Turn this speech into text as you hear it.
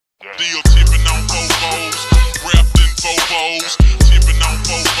Still tipping on Bobos, wrapped in Bobos, tipping on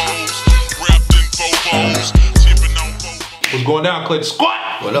Bobos, wrapped in Bobos, tipping on Bobos. What's going down, Clutch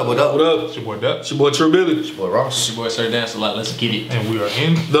Squad? What up, what up, what up? It's your boy Duck. It's your boy True Billy. It's your boy Ross. It's your boy Sir Dance a Lot. Let's get it. And we are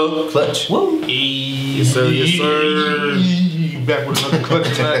in The Clutch. Woo! Yes sir, yes sir. Back with another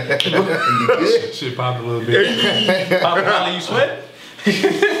Clutch tonight. Shit popped a little bit. Papa Molly, you sweat?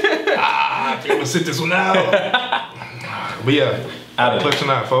 I think I'm gonna sit this one out. But yeah, Clutch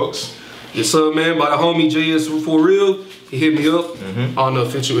tonight, folks. Yes sir, man. By the homie JS4Real. He hit me up on the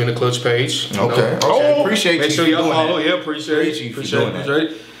official InTheClutch page. Okay. Oh, Appreciate make you sure y'all doing follow. that. Yeah, appreciate you for appreciate doing that.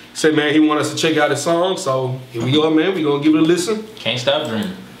 it. Said man, he want us to check out his song, so here we are, man. We gonna give it a listen. Can't stop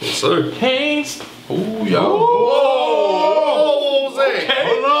dreaming. Yes sir. Haynes. Ooh, yo. Whoa, what was that? Okay.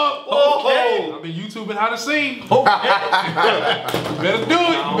 Hold up. Okay. I've been YouTubing how to sing. Okay. You better do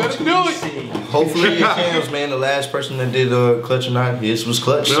it. You better do it. Hopefully it counts, man. The last person that did Clutch or Not, his was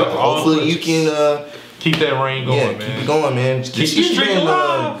Clutch. So Yep, all hopefully you can keep that rain going, yeah, man. keep it going, man. This the year's streak been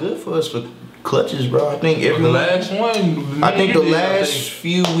alive. good for us for clutches, bro. I think every The last one. I think the last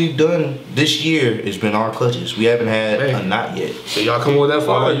few we've done this year has been our clutches. We haven't had a knot yet. So y'all come with that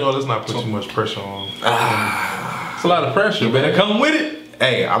far? You know, let's not put too much pressure on. It's a lot of pressure. You better come with it.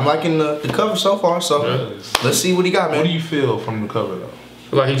 Hey, I'm liking the cover so far, so let's see what he got, man. What do you feel from the cover though?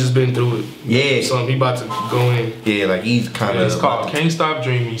 Like he just been through it. Yeah. So he about to go in. Yeah, like he's kind of. It's called Can't Stop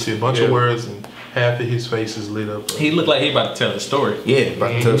Dreaming. You see a bunch of words and half of his face is lit up. He looked like he about to tell a story. Yeah, about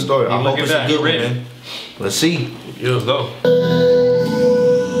to tell a story. I hope it's a good one, man. Let's see. Yeah, let's go.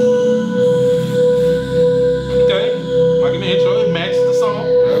 Okay, like in the intro, it matches the song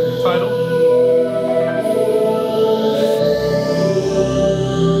title.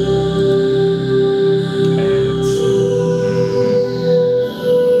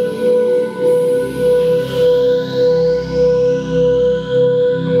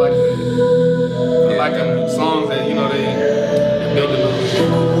 I like them songs that, you know, they build it up.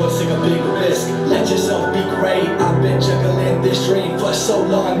 Take a big risk, let yourself be great. I've been juggling this dream for so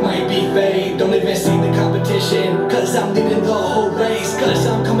long, might be fate. Don't even see the competition, cause I'm leading the whole race. Cause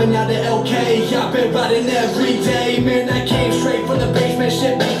I'm coming out of LK, I've been riding every day. Man, I came straight from the basement,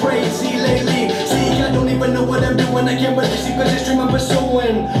 shit been crazy lately. See, I don't even know what I'm doing, I can't really see, cause this dream I'm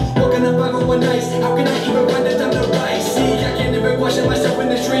pursuing. Walking up on one nights, how can I even find the time to write? See, I can't even question myself when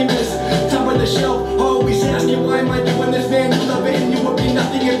this dream is top of the shelf. Always asking, why am I doing this, man? You love it and you would be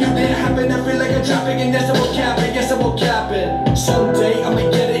nothing if you didn't happen. I feel like a traffic and yes I will cap it, yes I will cap it. Someday I'ma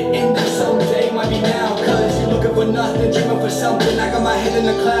get it and that someday might be now. Cause you're looking for nothing, dreaming for something. I got my head in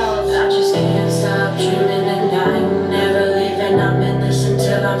the clouds. I just can't stop dreaming and I'm never leaving. I'm in this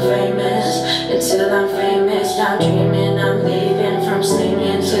until I'm famous. Until I'm famous, I'm dreaming, I'm leaving. From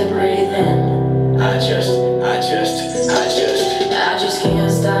singing to breathing. I just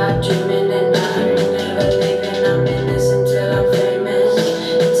can't stop dreaming and I'm never leaving. I'm in this until I'm famous.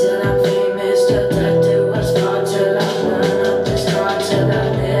 Until I'm famous, till death do us part. Till I burn up this car, till I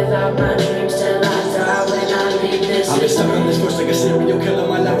live out my dreams, till I die when I leave this. I've been stuck on this verse like a serial killer.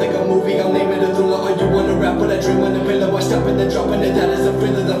 My life like a movie, I'll name it a thriller. Or you wanna rap, but I dream on the pillow. I stop and then dropping it, that is a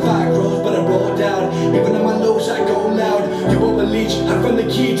thriller. The fire grows, but I roll down. Even on my lows, I go loud. You won't believe, I'm from the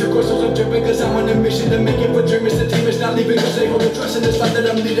key to courses I'm dripping. Cause I'm on a mission to make it for dreamers. The team is not leaving, cause they hold the trust in this life that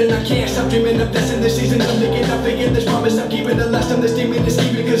I'm leading. I can't stop dreaming of this in this season. I'm making up, making this promise. I'm keeping the last time this demon is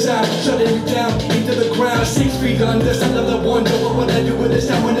keeping. Cause I'm shutting you down into the ground. 6 feet under, I love the wonder. What would I do with this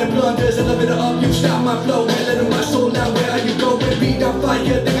time when it blunders? I love it up, you stop my flow. And let my soul now, where are you going? Beat on fire,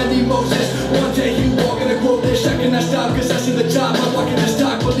 think I need Moses. One day you walk and I quote this. I cannot stop cause I see the top. I'm walking the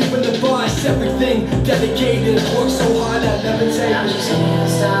stock, believe in the boss. Everything dedicated, work so hard I levitate. I just can't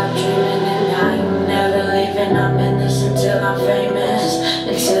stop dreaming and I'm never leaving. I'm in this until I'm famous.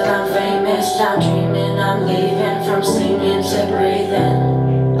 Until I'm famous, I'm dreaming, I'm leaving. From singing to breathing.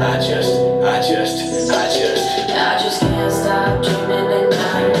 I just can't stop dreaming and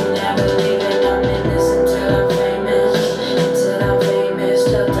I'm never leaving. I'm in this until I'm famous. Until I'm famous,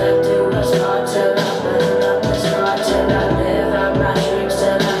 till death do us part. Till I burn up this car, till I live out my dreams,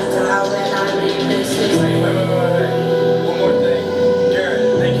 till I die when I leave this. Wait. One more thing. Garrett,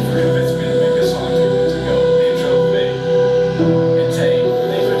 thank you for convincing me to make this song 2 minutes ago. The intro fade. And Tay,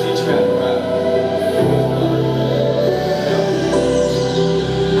 thanks for teaching me how to rap.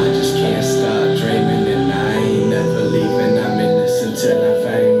 I just can't stop dreaming and I ain't never leaving. I'm in this until I'm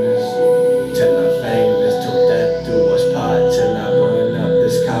famous. Till I'm famous, till death do us part. Till I burn up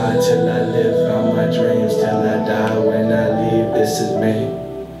this car, till I live out my dreams, till I die when I leave. This is me.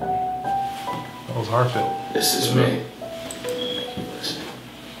 That was heartfelt. This is me.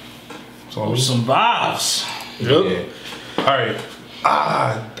 So Some vibes. Yep. All right.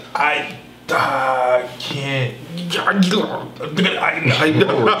 I can't. What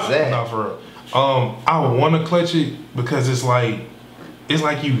was that? Not for real. I want to clutch it because it's like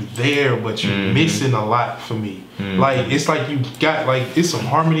you there, but you're missing a lot for me. Like it's like you got like it's some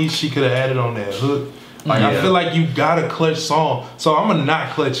harmonies she could have added on that hook. Like I feel like you got a clutch song, so I'm gonna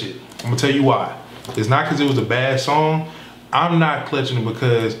not clutch it. I'm gonna tell you why. It's not because it was a bad song. I'm not clutching it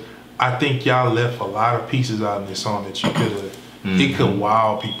because I think y'all left a lot of pieces out in this song that you could have. It could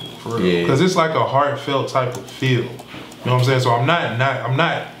wow people for real. Because it's like a heartfelt type of feel. You know what I'm saying? So I'm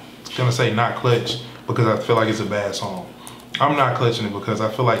not gonna say not clutch because I feel like it's a bad song. I'm not clutching it because I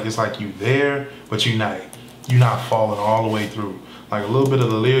feel like it's like you there, but you're not falling all the way through. Like a little bit of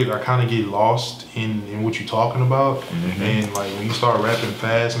the lyric, I kind of get lost in what you're talking about, and like when you start rapping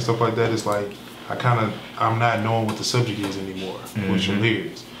fast and stuff like that, it's like I'm not knowing what the subject is anymore with your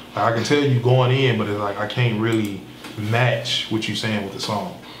lyrics. Like I can tell you going in, but it's like I can't really match what you're saying with the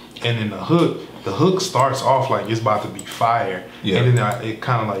song. And then the hook starts off like it's about to be fire, and then it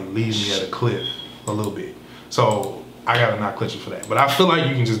kind of like leaves me at a cliff a little bit. So I gotta not clutch it for that. But I feel like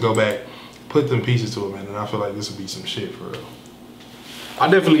you can just go back, put them pieces to it, man, and I feel like this would be some shit for real. I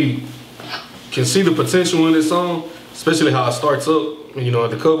definitely can see the potential in this song, especially how it starts up, you know,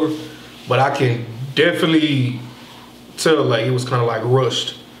 at the cover. But I can definitely tell like it was kind of like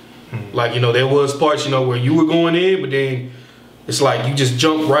rushed. Like, you know, there was parts, you know, where you were going in, but then it's like you just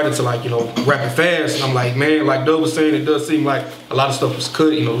jumped right into like, you know, rapping fast. And I'm like, man, like Doug was saying, it does seem like a lot of stuff was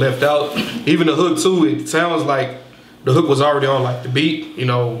cut, you know, left out. Even the hook too, it sounds like the hook was already on like the beat, you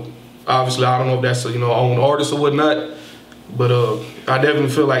know. Obviously, I don't know if that's a, you know, own artist or whatnot, but I definitely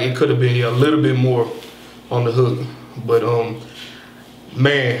feel like it could have been a little bit more on the hook. But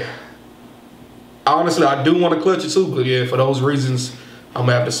man, honestly, I do want to clutch it too, but yeah, for those reasons, I'm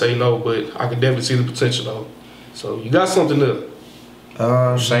gonna have to say no, but I can definitely see the potential though. So you got something to?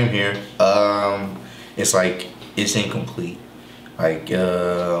 Same here. It's like it's incomplete. Like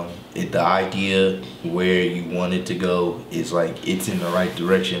the idea where you want it to go is like it's in the right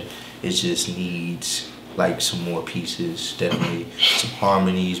direction. It just needs like some more pieces, definitely some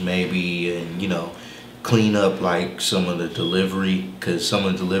harmonies maybe, and you know, clean up like some of the delivery, because some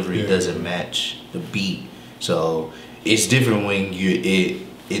of the delivery doesn't match the beat. So it's different when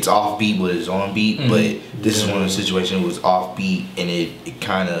it's off beat but it's on beat, but this is one of the situations it was off beat and it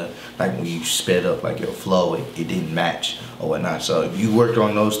kind of like when you sped up like your flow, it didn't match or whatnot. So if you worked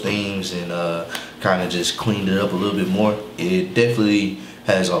on those things and kind of just cleaned it up a little bit more, it definitely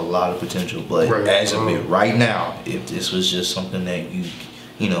has a lot of potential. But as of it right now, if this was just something that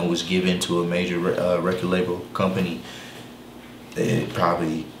you know was given to a major record label company, it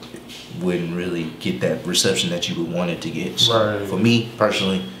probably wouldn't really get that reception that you would want it to get. So for me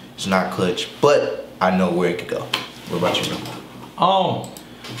personally, it's not clutch, but I know where it could go. What about you?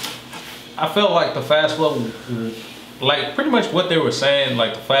 I felt like the fast flow, like pretty much what they were saying,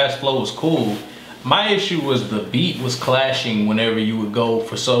 like the fast flow was cool. My issue was the beat was clashing whenever you would go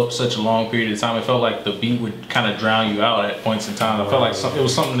for such a long period of time. It felt like the beat would kind of drown you out at points in time. I felt like it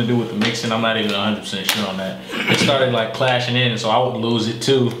was something to do with the mixing. I'm not even 100% sure on that. It started like clashing in, so I would lose it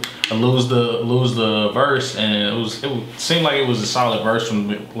too. I lose the verse, and it seemed like it was a solid verse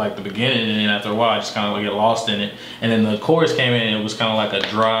from like the beginning, and then after a while I just kind of like get lost in it. And then the chorus came in, and it was kind of like a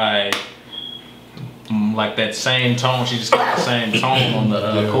dry, like that same tone. She just got the same tone on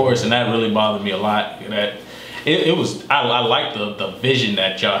the chorus, and that really bothered me a lot. That it was I liked the vision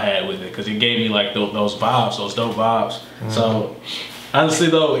that y'all had with it, because it gave me like those vibes, those dope vibes. So honestly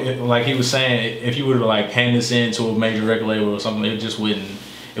though, like he was saying, if you were to like hand this in to a major record label or something, it just wouldn't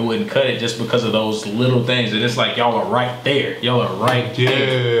cut it, just because of those little things. And it's like y'all are right there. Y'all are right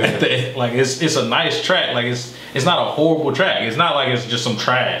there. Like it's a nice track. Like it's not a horrible track. It's not like it's just some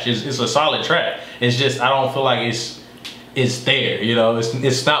trash. It's a solid track. It's just I don't feel like it's there. You know,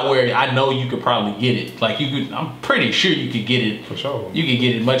 it's not where I know you could probably get it. Like you could, I'm pretty sure you could get it. For sure. You could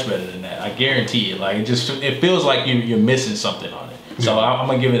get it much better than that. I guarantee it. Like it feels like you're missing something on it. So I'm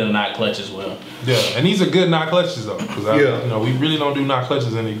gonna give it a not clutch as well. Yeah, and these are good not clutches though, because you know, we really don't do not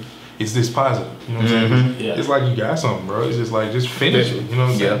clutches, and it's this positive. You know what I'm saying? It's like you got something, bro. It's just like just finish it. You know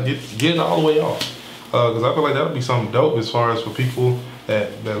what I'm saying? Get it all the way off. Because I feel like that would be something dope as far as for people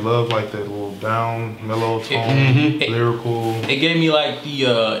that love like that little down mellow tone, lyrical. It gave me like the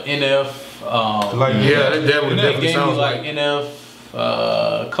NF. Like that would definitely gave me like NF.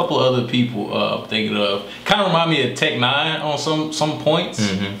 A couple of other people I'm thinking of. Kind of remind me of Tech 9 on some points.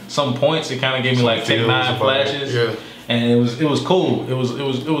 Some points it kind of gave me like Tech 9 flashes. And it was cool. It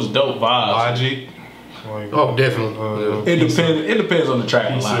was dope vibes. Logic. Like, Oh, definitely. It depends on the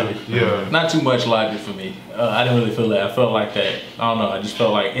track of Logic. Yeah. Not too much Logic for me. I didn't really feel that. I felt like that. I don't know. I just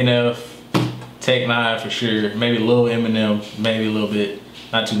felt like NF, Tech 9 for sure. Maybe a little Eminem. Maybe a little bit.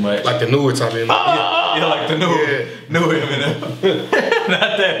 Not too much. Like the newer type of Yeah, like the newer Eminem.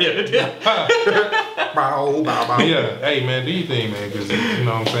 Not that Eminem. Bow, bow, bow. Yeah, hey man, do your thing, man, because you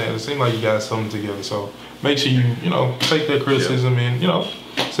know what I'm saying. It seems like you got something together, so make sure you take that criticism and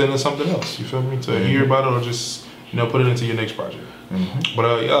send us something else. You feel me? To hear about it or just put it into your next project.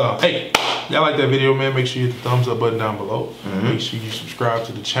 But hey, y'all like that video, man? Make sure you hit the thumbs up button down below. Make sure you subscribe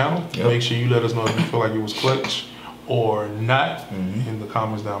to the channel. Make sure you let us know if you feel like it was clutch or not in the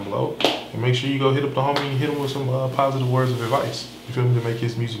comments down below. And make sure you go hit up the homie and hit him with some positive words of advice. You feel me? To make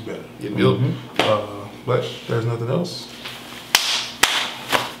his music better. But there's nothing else.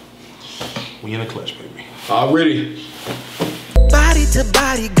 We in the clutch, baby. Already. Body to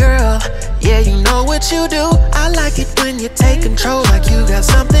body, girl. Yeah, you know what you do. I like it when you take control, like you got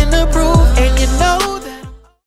something to prove. And you know